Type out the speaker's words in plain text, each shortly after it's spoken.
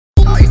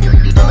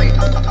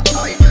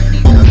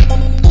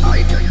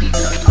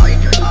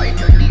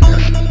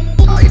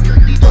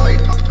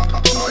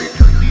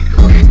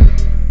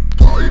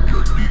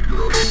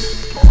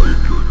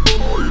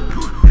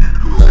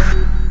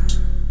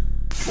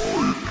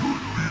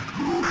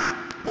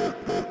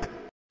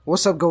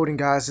What's up, Golden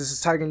guys? This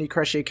is Tiger Knee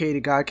Crush, aka the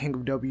God King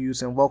of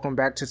W's, and welcome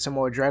back to some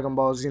more Dragon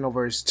Ball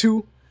Xenoverse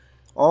 2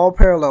 all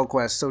parallel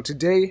quests. So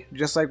today,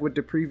 just like with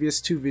the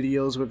previous two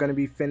videos, we're going to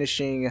be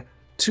finishing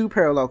 2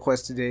 parallel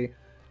quests today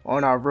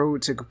on our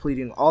road to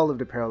completing all of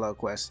the parallel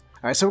quests.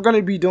 Alright, so we're going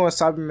to be doing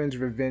Saibamen's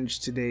Revenge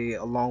today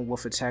along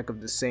with Attack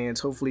of the Saiyans.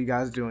 Hopefully you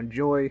guys do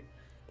enjoy.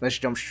 Let's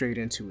jump straight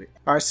into it.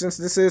 Alright, since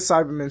this is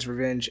Saibamen's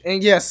Revenge,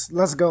 and yes,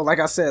 let's go. Like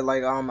I said,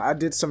 I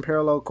did some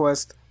parallel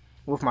quests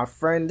with my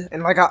friend,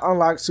 and I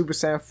unlocked Super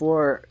Saiyan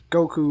 4,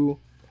 Goku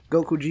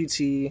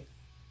GT,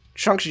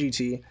 Trunks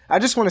GT. I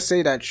just want to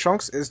say that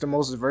Trunks is the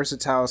most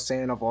versatile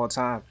Saiyan of all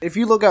time. If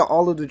you look at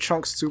all of the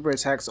Trunks super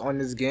attacks on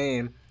this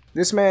game,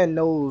 this man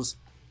knows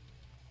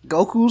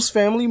Goku's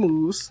family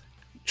moves,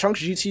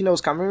 Trunks GT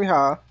knows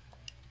Kamehameha,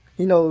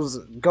 he knows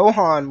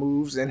Gohan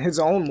moves and his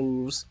own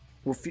moves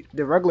with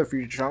the regular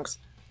Future Trunks,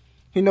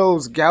 he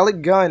knows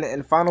Gallic Gun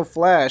and Final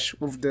Flash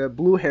with the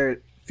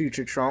blue-haired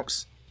Future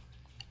Trunks.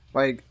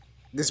 Like,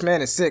 this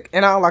man is sick.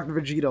 And I unlocked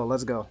Vegito.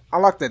 Let's go. I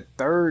unlocked the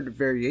 3rd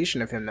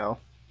variation of him, though.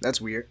 That's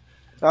weird.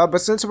 But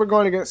since we're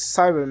going against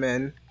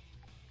Saibamen,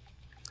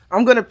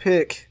 I'm going to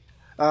pick,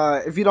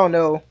 if you don't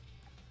know,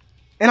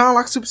 and I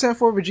unlocked Super Saiyan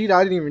 4 Vegeta.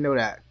 I didn't even know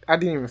that. I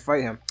didn't even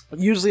fight him.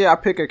 Usually I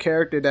pick a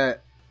character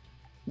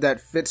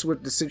that fits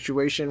with the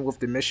situation, with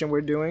the mission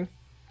we're doing.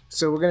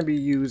 So we're going to be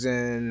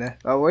using,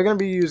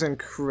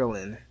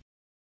 Krillin.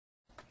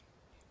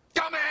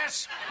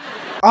 Dumbass!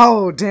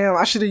 Oh, damn.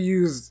 I should have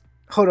used...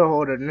 Hold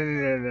on.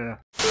 No.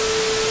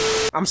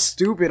 I'm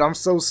stupid. I'm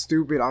so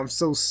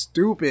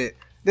stupid.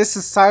 This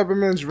is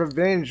Saibamen's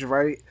Revenge,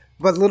 right?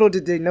 But little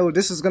did they know,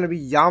 this is gonna be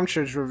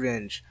Yamcha's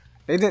revenge.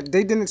 They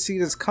didn't see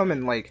this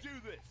coming. Like,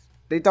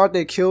 they thought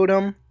they killed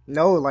him.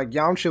 No, like,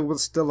 Yamcha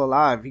was still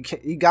alive.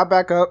 He got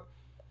back up.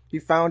 He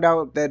found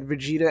out that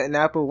Vegeta and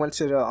Apple went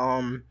to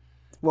the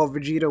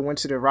Vegeta went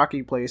to the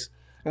Rocky place.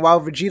 And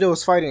while Vegeta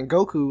was fighting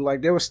Goku,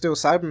 like, there were still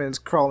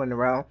Saibamens crawling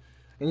around.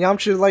 And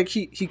Yamcha, like,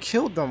 he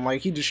killed them,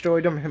 like, he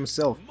destroyed them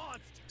himself.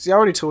 See, I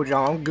already told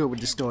y'all I'm good with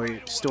the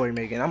story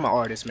making. I'm an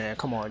artist, man.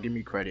 Come on, give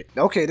me credit.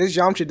 Okay, this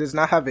Yamcha does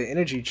not have an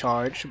energy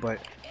charge, but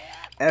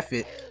F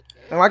it.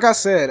 And like I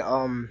said,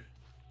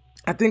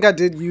 I think I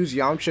did use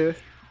Yamcha.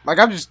 Like,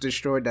 I just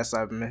destroyed that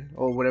Saibaman,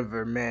 or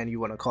whatever man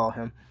you want to call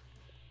him.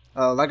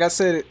 Like I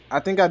said, I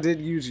think I did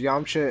use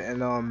Yamcha,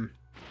 and,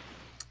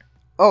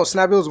 oh,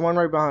 Snapbill's one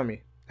right behind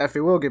me. F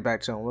it, we'll get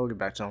back to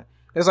him.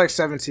 There's like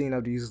 17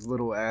 of these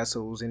little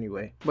assholes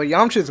anyway. But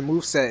Yamcha's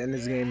moveset in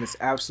this game is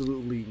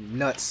absolutely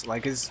nuts.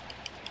 Like, it's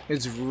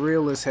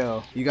real as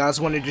hell. You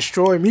guys want to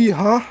destroy me,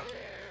 huh?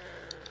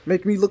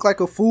 Make me look like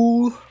a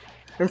fool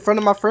in front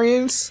of my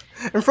friends?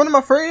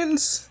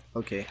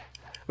 Okay.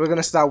 We're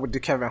gonna start with the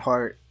Kevin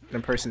Hart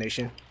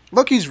impersonation.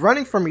 Look, he's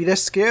running from me. They're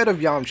scared of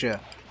Yamcha.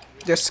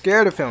 They're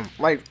scared of him.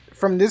 Like,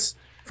 from this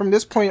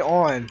point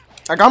on,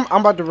 like, I'm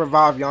about to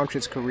revive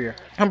Yamcha's career.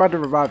 I'm about to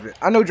revive it.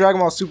 I know Dragon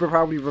Ball Super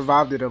probably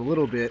revived it a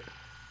little bit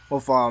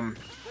with,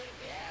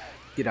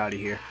 get out of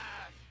here.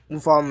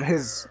 With,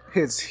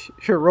 his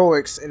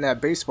heroics in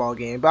that baseball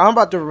game. But I'm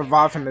about to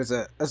revive him as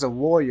a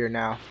warrior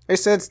now. They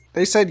said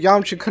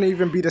Yamcha couldn't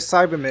even beat a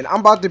Saibaman.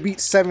 I'm about to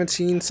beat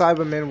 17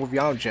 Saibamen with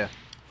Yamcha.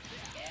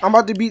 I'm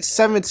about to beat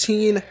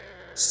 17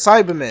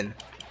 Saibamen.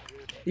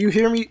 You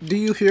hear me? Do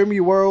you hear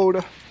me,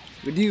 world?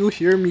 Do you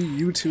hear me,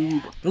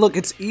 YouTube? Look,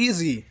 it's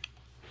easy.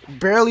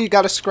 Barely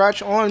got a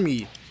scratch on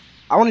me.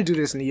 I want to do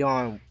this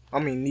Neo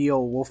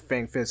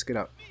Wolfang Fist. Get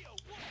up.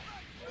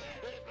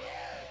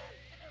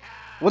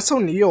 What's so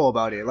Neo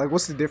about it? Like,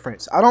 what's the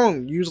difference? I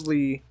don't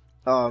usually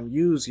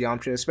use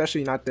Yamcha,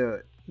 especially not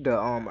the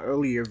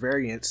earlier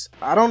variants.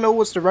 I don't know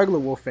what's the regular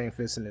Wolfang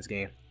Fist in this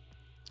game.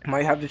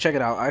 Might have to check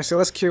it out. Alright, so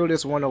let's kill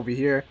this one over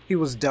here. He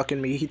was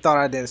ducking me. He thought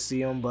I didn't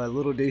see him, but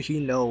little did he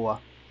know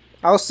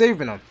I was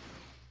saving him.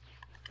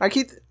 Like,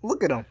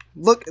 look at him.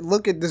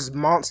 Look at this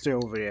monster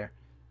over there.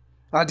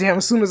 Ah, damn,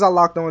 as soon as I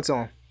locked onto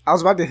him, I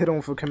was about to hit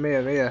him for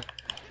Kamehameha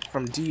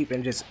from deep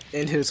and just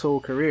end his whole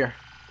career.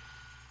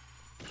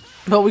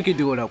 But we could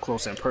do it up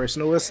close and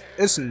personal.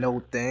 It's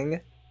no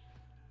thing.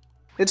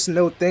 It's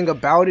no thing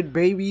about it,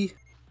 baby.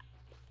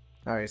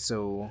 Alright,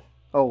 so...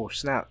 Oh,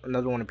 snap.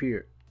 Another one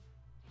appeared.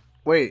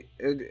 Wait,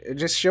 it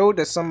just showed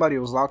that somebody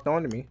was locked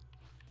onto me.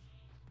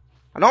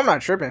 I know I'm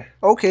not tripping.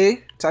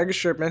 Okay, Tiger's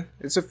tripping.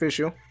 It's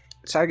official.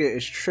 Tiger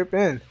is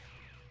tripping.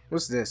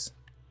 What's this?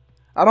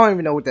 I don't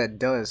even know what that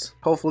does.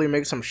 Hopefully it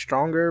makes him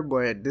stronger,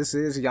 but this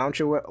is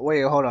Yamcha.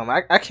 Wait, hold on.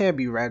 I can't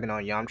be ragging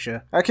on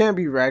Yamcha. I can't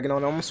be ragging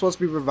on him. I'm supposed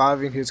to be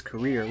reviving his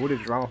career. What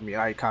is wrong with me?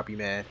 Alright, Copy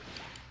Man.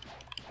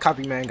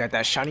 Copy Man got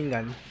that shining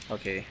gun.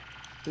 Okay.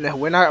 No,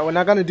 we're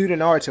not gonna do the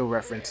Naruto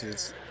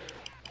references.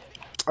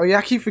 Oh yeah,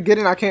 I keep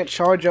forgetting I can't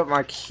charge up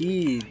my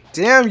ki.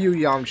 Damn you,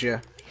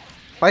 Yamcha.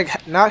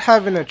 Like, not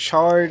having a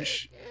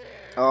charge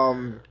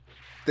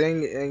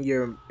thing in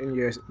your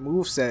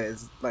moveset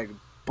is like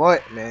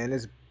butt, man.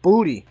 It's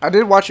booty. I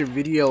did watch a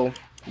video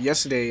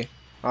yesterday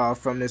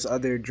from this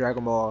other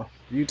Dragon Ball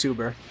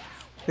YouTuber.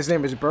 His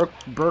name is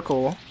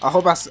Burkle. I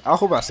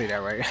hope I say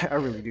that right. I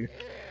really do.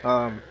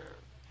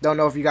 Don't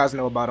know if you guys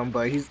know about him,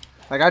 but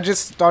Like, I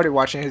just started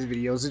watching his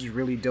videos. It's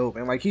really dope,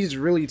 and like he's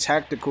really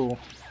tactical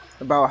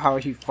about how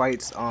he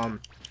fights.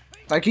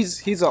 Like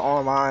he's an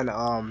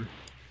online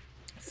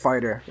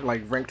fighter,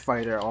 like ranked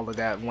fighter, all of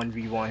that,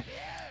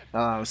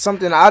 1v1.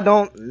 Something I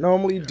don't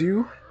normally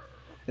do,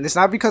 and it's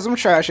not because I'm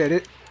trash at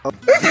it.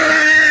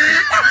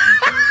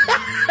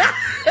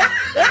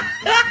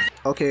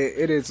 Okay,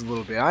 it is a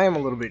little bit. I am a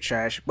little bit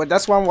trash, but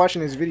that's why I'm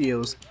watching his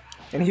videos.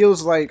 And he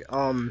was like,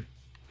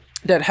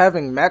 that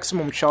having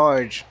maximum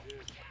charge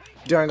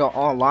during an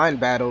online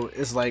battle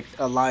is like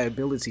a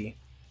liability.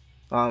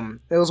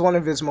 It was one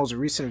of his most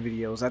recent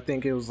videos. I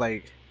think it was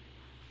like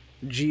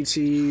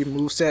GT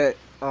moveset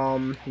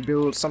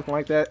build, something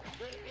like that.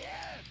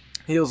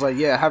 He was like,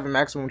 yeah, having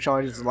maximum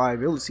charge is a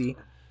liability.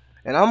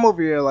 And I'm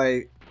over here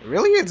like,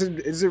 really?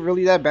 Is it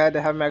really that bad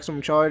to have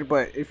maximum charge?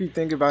 But if you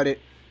think about it,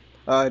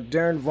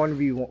 during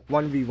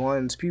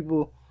 1v1s,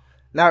 people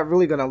not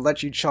really gonna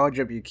let you charge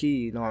up your key,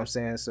 you know what I'm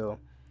saying? So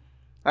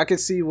I can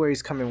see where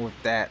he's coming with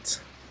that.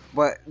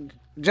 But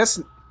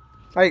just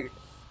like,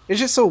 it's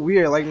just so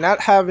weird, like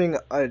not having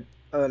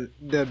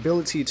the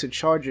ability to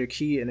charge your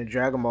key in a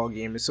Dragon Ball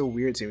game is so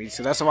weird to me.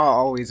 So that's why I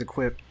always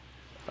equip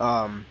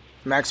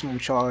maximum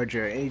charge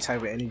or any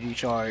type of energy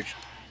charge,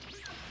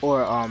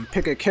 or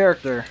pick a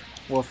character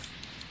with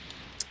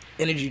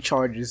energy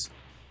charges,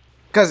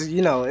 because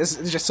you know it's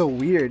just so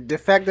weird. The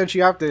fact that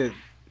you have to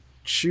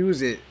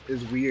choose it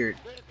is weird.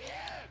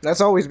 That's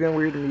always been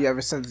weird to me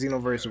ever since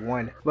Xenoverse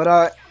 1.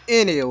 But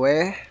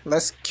anyway,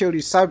 let's kill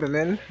these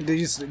Saibamen.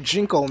 These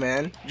Jinko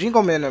Man.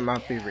 Jinko Man are my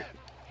favorite,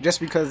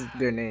 just because of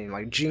their name,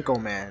 like Jinko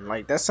Man.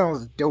 Like that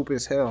sounds dope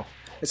as hell.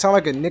 It sounds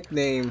like a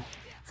nickname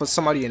for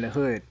somebody in the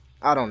hood.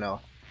 I don't know.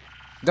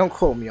 Don't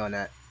quote me on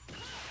that.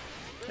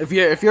 If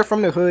you're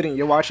from the hood and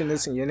you're watching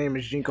this and your name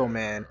is Jinko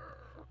Man,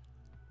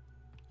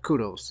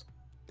 kudos.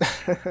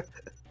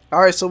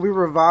 Alright, so we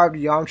revived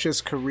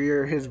Yamcha's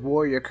career, his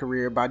warrior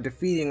career, by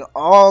defeating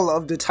all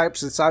of the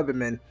types of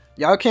Saibamen.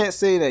 Y'all can't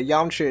say that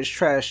Yamcha is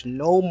trash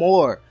no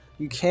more.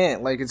 You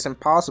can't. Like, it's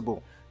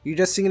impossible. You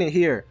just seen it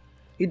here.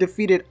 He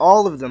defeated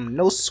all of them.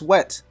 No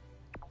sweat.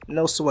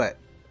 No sweat.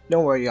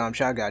 Don't worry,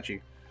 Yamcha, I got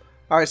you.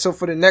 Alright, so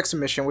for the next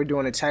mission, we're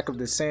doing Attack of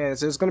the Saiyans.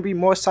 There's going to be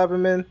more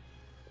Saibamen.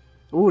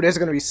 Ooh, there's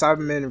going to be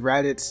Saibamen,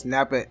 Raditz,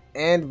 Nappa,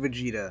 and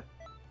Vegeta.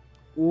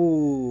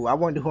 Ooh, I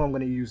wonder who I'm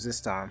going to use this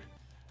time.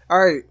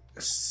 Alright,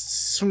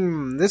 this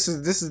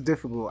is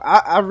difficult.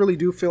 I really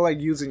do feel like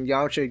using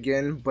Yamcha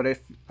again, but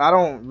if I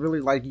don't really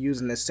like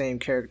using the same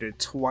character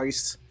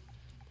twice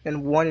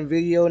in one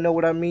video, know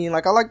what I mean?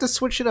 Like, I like to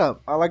switch it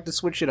up.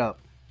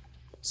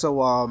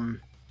 So,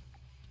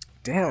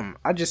 damn,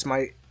 I just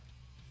might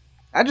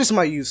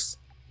use,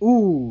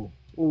 ooh.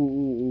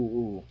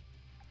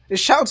 Is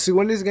Chaozu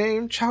in this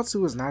game?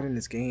 Chaozu is not in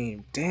this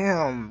game.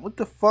 Damn, what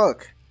the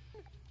fuck?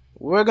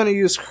 We're gonna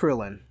use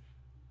Krillin.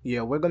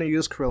 Yeah, we're gonna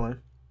use Krillin.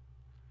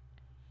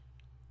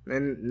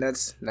 And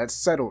that's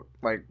settled.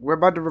 Like, we're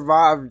about to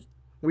revive.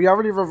 We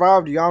already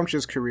revived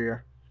Yamcha's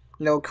career.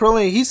 You know,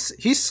 Krillin,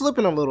 he's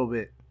slipping a little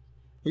bit.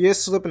 He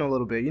is slipping a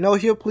little bit. You know,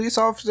 he's a police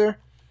officer.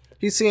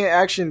 He's seeing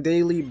action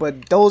daily,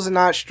 but those are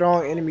not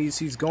strong enemies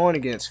he's going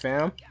against,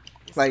 fam.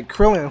 Like,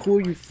 Krillin, who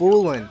are you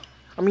fooling?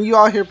 I mean, you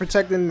out here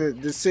protecting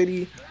the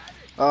city,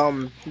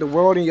 the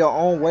world in your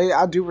own way.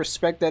 I do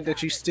respect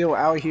that you're still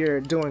out here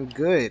doing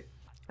good.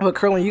 But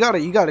Krillin, you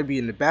gotta be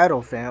in the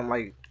battle, fam.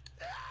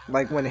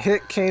 Like when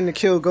Hit came to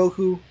kill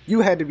Goku, you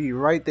had to be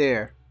right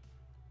there.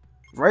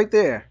 Right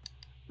there.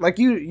 Like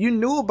you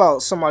knew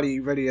about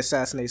somebody ready to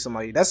assassinate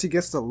somebody. That's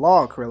against the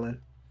law, Krillin.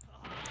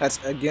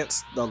 That's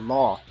against the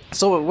law.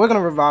 So we're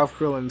gonna revive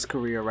Krillin's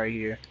career right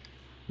here.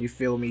 You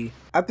feel me?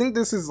 I think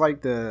this is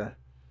like the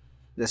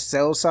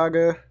Cell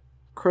Saga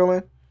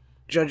Krillin,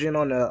 judging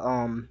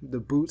on the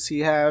boots he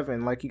have,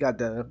 and like he got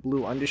the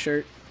blue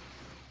undershirt.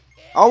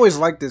 I always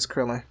like this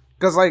Krillin.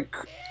 Cause like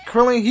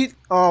Krillin, he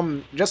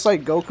just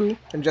like Goku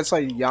and just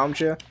like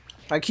Yamcha,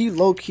 like he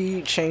low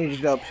key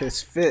changed up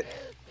his fit.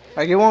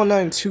 Like it wasn't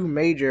nothing too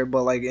major,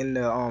 but like in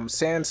the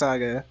Saiyan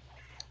Saga,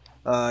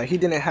 he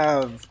didn't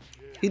have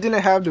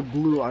the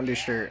blue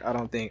undershirt, I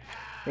don't think,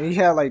 and he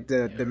had like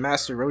the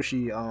Master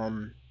Roshi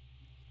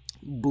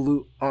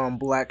blue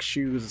black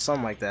shoes or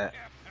something like that.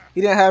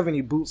 He didn't have any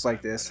boots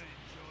like this.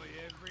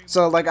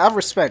 So like I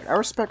respect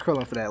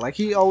Krillin for that. Like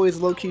he always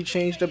low key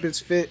changed up his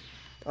fit.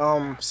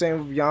 Same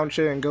with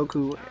Yamcha and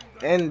Goku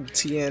and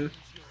Tien.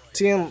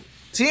 Tien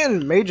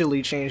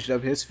majorly changed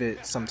up his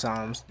fit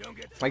sometimes.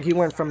 Like he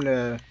went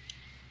from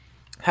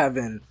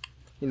having,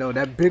 you know,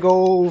 that big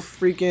old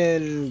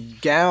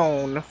freaking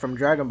gown from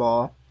Dragon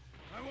Ball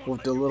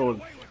with the little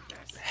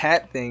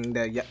hat thing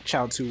that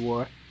Chaozu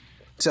wore,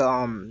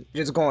 to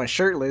just going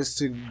shirtless,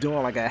 to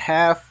doing like a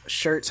half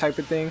shirt type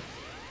of thing.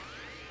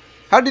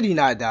 How did he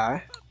not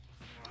die?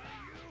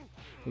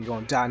 You're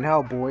gonna die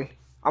now, boy.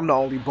 I'm the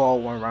only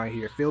bald one around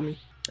here, feel me?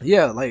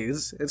 Yeah, like,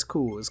 it's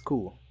cool, it's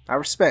cool. I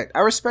respect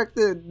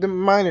the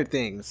minor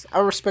things. I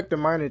respect the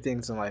minor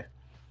things in life.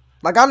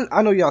 Like,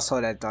 I know y'all saw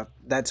that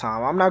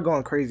time. I'm not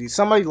going crazy.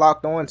 Somebody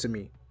locked on to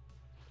me.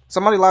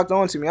 I'm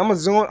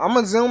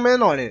gonna zoom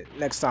in on it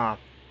next time,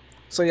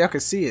 so y'all can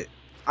see it.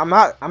 I'm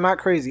not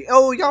crazy.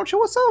 Oh, Yamcha,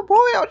 what's up, boy?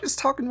 I was just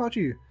talking about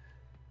you.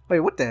 Wait,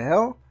 what the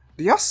hell?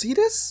 Do y'all see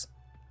this?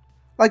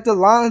 Like, the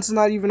line's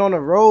not even on the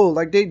road.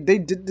 Like, they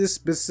did this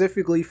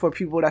specifically for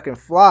people that can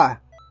fly.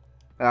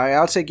 Alright,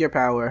 I'll take your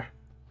power.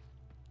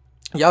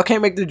 Y'all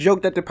can't make the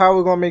joke that the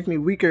power gonna make me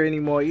weaker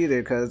anymore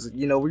either, because,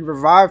 you know, we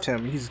revived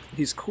him.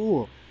 He's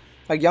cool.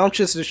 Like,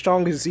 Yamcha's the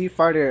strongest Z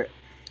fighter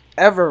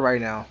ever right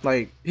now.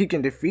 Like, he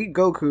can defeat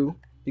Goku.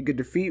 He could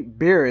defeat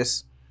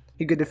Beerus.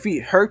 He could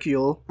defeat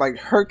Hercule. Like,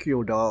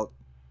 Hercule, dog.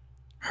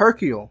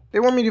 Hercule. They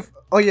want me to...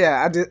 Oh,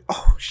 yeah, I did...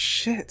 Oh,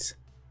 shit.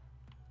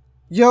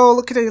 Yo,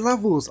 look at their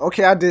levels.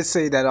 Okay, I did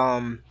say that,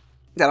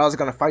 that I was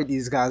gonna fight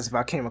these guys if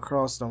I came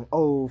across them.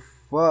 Oh,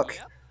 fuck.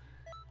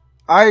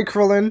 Alright,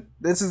 Krillin.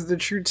 This is the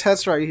true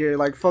test right here.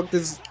 Like, fuck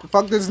this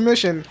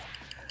mission.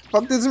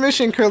 Fuck this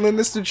mission, Krillin.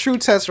 This is the true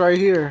test right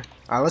here.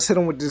 Alright, let's hit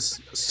him with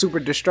this Super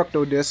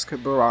Destructo Disc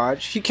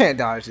barrage. He can't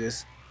dodge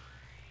this.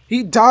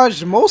 He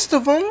dodged most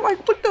of them.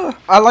 Like, what the?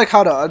 I like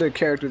how the other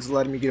characters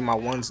letting me get my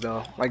ones,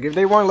 though. Like, if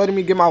they weren't letting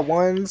me get my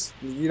ones,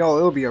 you know,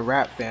 it'll be a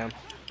wrap, fam.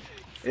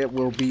 It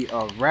will be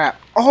a wrap.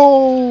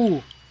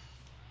 Oh!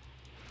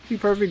 He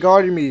perfect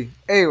guarded me.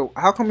 Hey,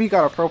 how come he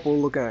got a purple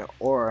looking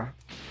aura?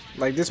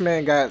 Like, this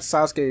man got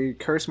Sasuke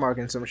curse mark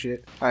and some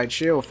shit. Alright,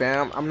 chill,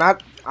 fam. I'm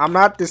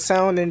not the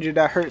sound ninja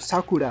that hurt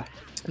Sakura.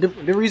 The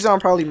reason I'm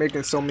probably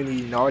making so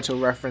many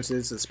Naruto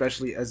references,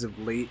 especially as of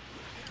late,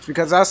 is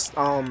because I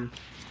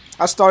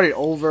started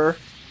over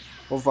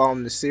with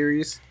the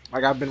series.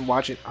 Like, I've been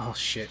watching. Oh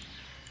shit.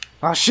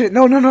 Oh shit.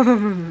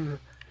 No.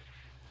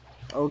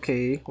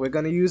 Okay, we're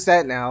gonna use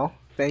that now.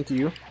 Thank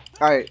you.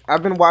 Alright,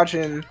 I've been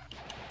watching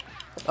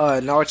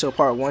Naruto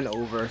Part 1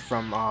 over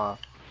from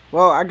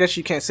well, I guess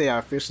you can't say I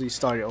officially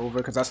started over,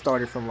 because I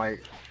started from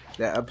like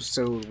that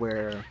episode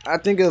where I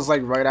think it was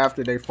like right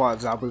after they fought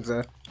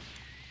Zabuza.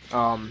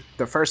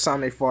 The first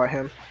time they fought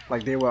him,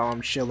 like they were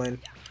chilling,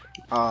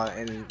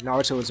 and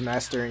Naruto was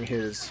mastering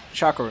his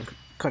chakra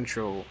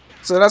control.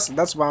 So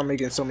that's why I'm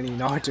making so many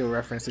Naruto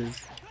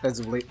references as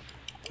of late.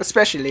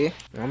 Especially,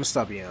 I'm gonna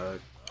stop being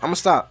I'm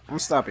gonna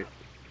stop it.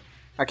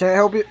 I can't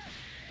help it,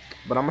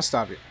 but I'm gonna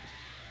stop it.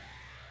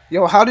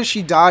 Yo, how did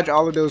she dodge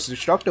all of those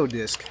Destructo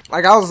Discs?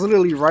 Like, I was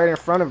literally right in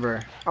front of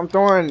her. I'm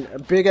throwing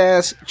big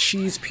ass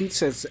cheese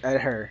pizzas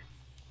at her,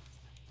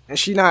 and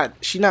she not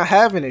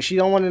having it. She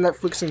don't want to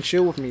Netflix and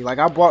chill with me. Like,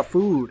 I bought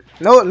food.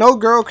 No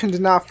girl can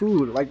deny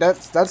food. Like,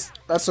 that's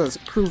a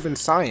proven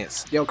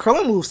science. Yo,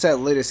 Krillin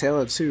moveset lit as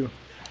hell too.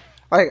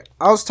 Like,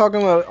 I was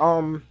talking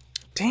about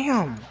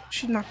damn,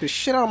 she knocked the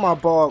shit out of my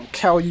bald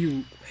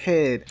Kalyu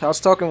head. I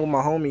was talking with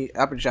my homie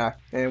Applejack,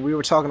 and we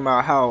were talking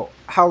about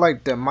how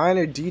like the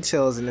minor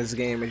details in this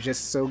game is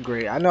just so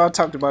great. I know I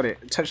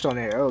touched on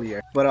it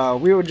earlier,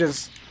 but we were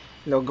just,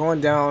 you know,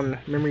 going down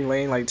memory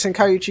lane. Like the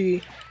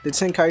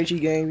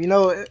Tenkaichi game, you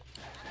know,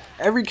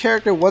 every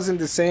character wasn't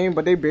the same,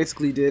 but they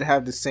basically did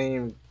have the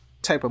same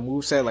type of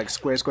moveset, like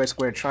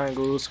square,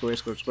 triangle,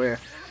 square,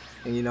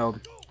 and you know,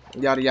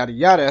 yada yada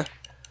yada.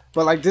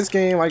 But like this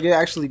game, like it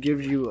actually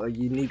gives you a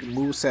unique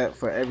moveset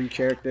for every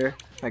character.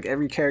 Like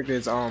every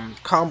character's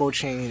combo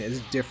chain is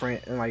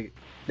different, and like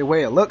the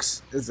way it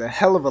looks is a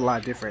hell of a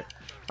lot different.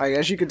 Like,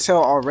 as you can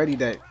tell already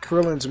that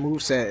Krillin's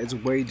moveset is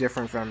way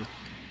different from...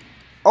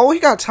 Oh, he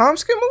got time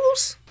skip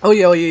moves? Oh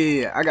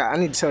yeah. I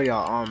need to tell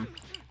y'all,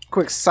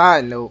 quick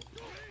side note.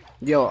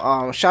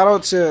 Yo, shout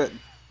out to...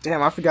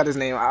 Damn, I forgot his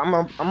name. I'm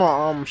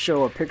gonna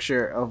show a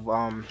picture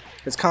of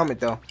his comment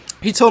though.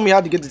 He told me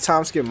how to get the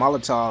time skip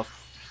Molotov.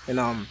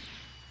 And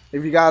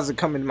if you guys are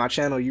coming to my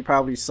channel, you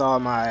probably saw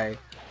my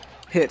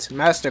hit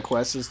Master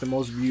Quest. It's the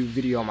most viewed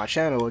video on my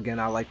channel. Again,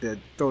 I like to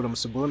throw them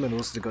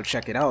subliminals to go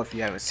check it out if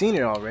you haven't seen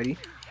it already.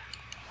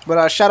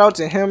 But shout out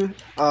to him.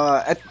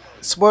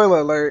 Spoiler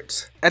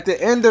alert, at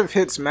the end of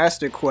Hit's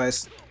Master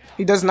Quest,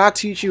 he does not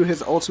teach you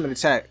his ultimate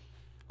attack.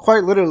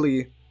 Quite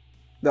literally,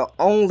 the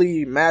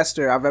only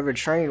master I've ever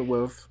trained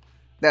with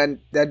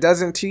that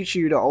doesn't teach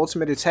you the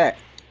ultimate attack.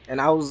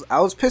 And I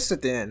was pissed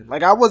at the end.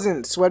 Like, I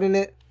wasn't sweating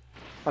it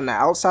on the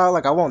outside,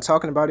 like I wasn't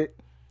talking about it,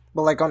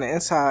 but like on the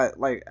inside,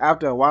 like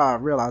after a while I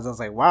realized, I was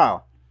like,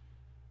 wow,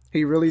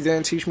 he really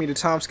didn't teach me the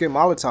time skip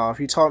Molotov.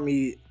 He taught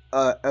me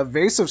a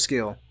evasive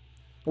skill,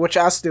 which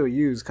I still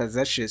use because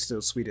that shit's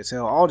still sweet as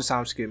hell. All the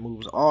time skip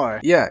moves are.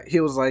 Yeah, he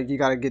was like, you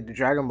gotta get the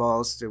Dragon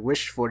Balls to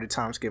wish for the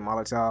time skip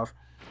Molotov.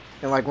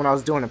 And like when I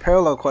was doing the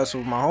parallel quest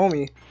with my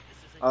homie,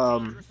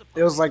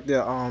 it was like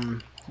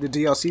the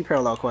DLC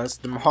parallel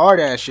quest, them hard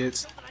ass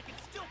shits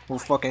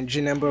with fucking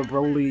Janemba,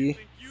 Broly,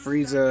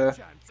 Frieza,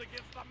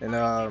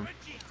 and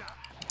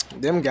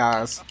them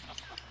guys.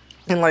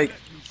 And like,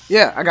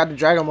 yeah, I got the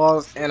Dragon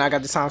Balls and I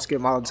got the time skip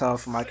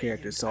Molotov for my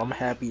character, so I'm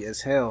happy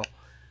as hell.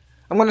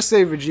 I'm gonna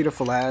save Vegeta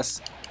for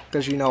last,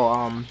 because you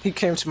know, he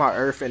came to my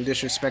Earth and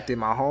disrespected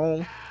my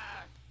home.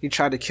 He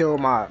tried to kill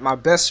my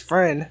best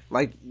friend.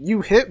 Like,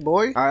 you hit,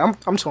 boy. I'm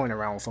toying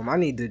around with him. I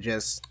need to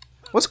just...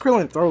 What's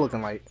Krillin throw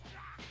looking like?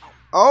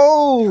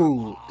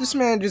 Oh, this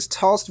man just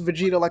tossed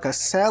Vegeta like a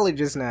salad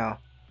just now.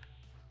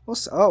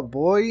 What's up,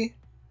 boy?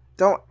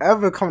 Don't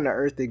ever come to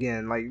Earth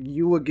again. Like,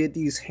 you will get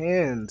these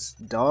hands,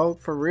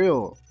 dog, for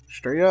real.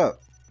 Straight up.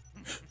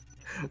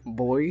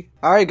 Boy.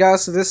 Alright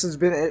guys, so this has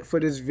been it for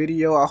this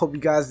video. I hope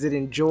you guys did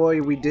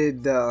enjoy. We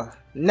did the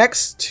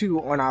next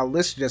two on our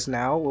list just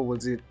now. What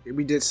was it?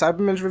 We did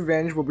Saibamen's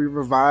Revenge, where we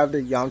revived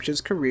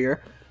Yamcha's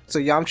career. So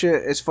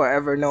Yamcha is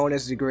forever known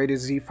as the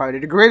greatest Z fighter,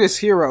 the greatest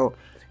hero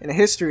in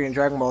history in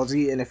Dragon Ball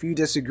Z. And if you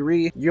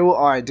disagree, you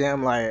are a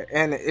damn liar.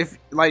 And if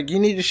you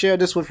need to share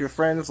this with your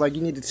friends,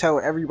 you need to tell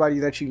everybody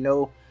that you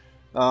know,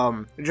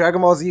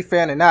 Dragon Ball Z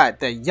fan or not,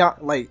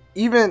 that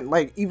even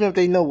if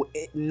they know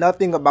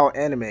nothing about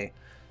anime,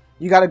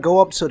 you gotta go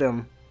up to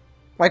them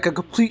like a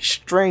complete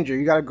stranger.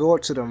 You gotta go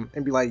up to them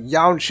and be like,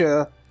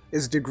 Yamcha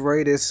is the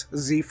greatest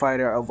Z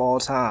fighter of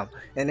all time.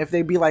 And if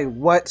they be like,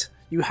 what?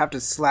 You have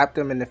to slap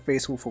them in the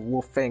face with a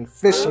wolf fang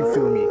fist, you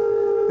feel me?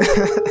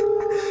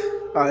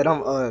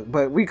 Alright,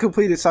 but we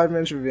completed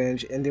Saibamen's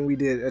Revenge, and then we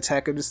did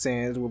Attack of the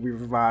Saiyans, where we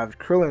revived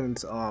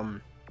Krillin's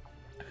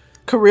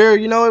career.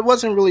 You know, it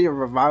wasn't really a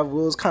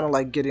revival. It was kind of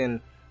like getting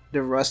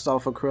the rust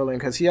off of Krillin,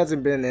 because he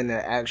hasn't been in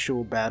an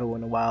actual battle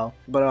in a while.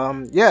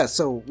 But yeah,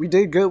 so we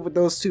did good with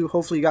those two.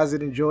 Hopefully you guys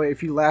did enjoy.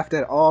 If you laughed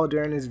at all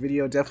during this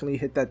video, definitely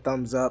hit that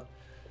thumbs up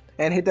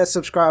and hit that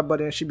subscribe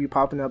button. It should be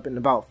popping up in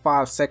about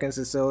 5 seconds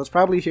or so. It's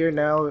probably here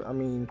now. I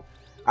mean,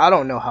 I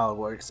don't know how it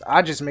works.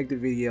 I just make the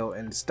video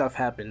and stuff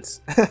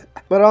happens.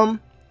 But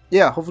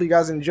yeah, hopefully you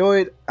guys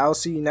enjoyed. I'll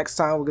see you next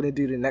time. We're gonna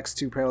do the next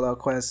 2 parallel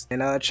quests,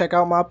 and check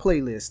out my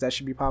playlist. That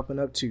should be popping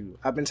up too.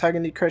 I've been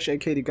tagging the Crush,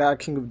 aka the God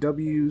King of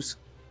W's.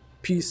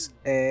 Peace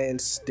and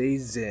stay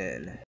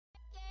zen.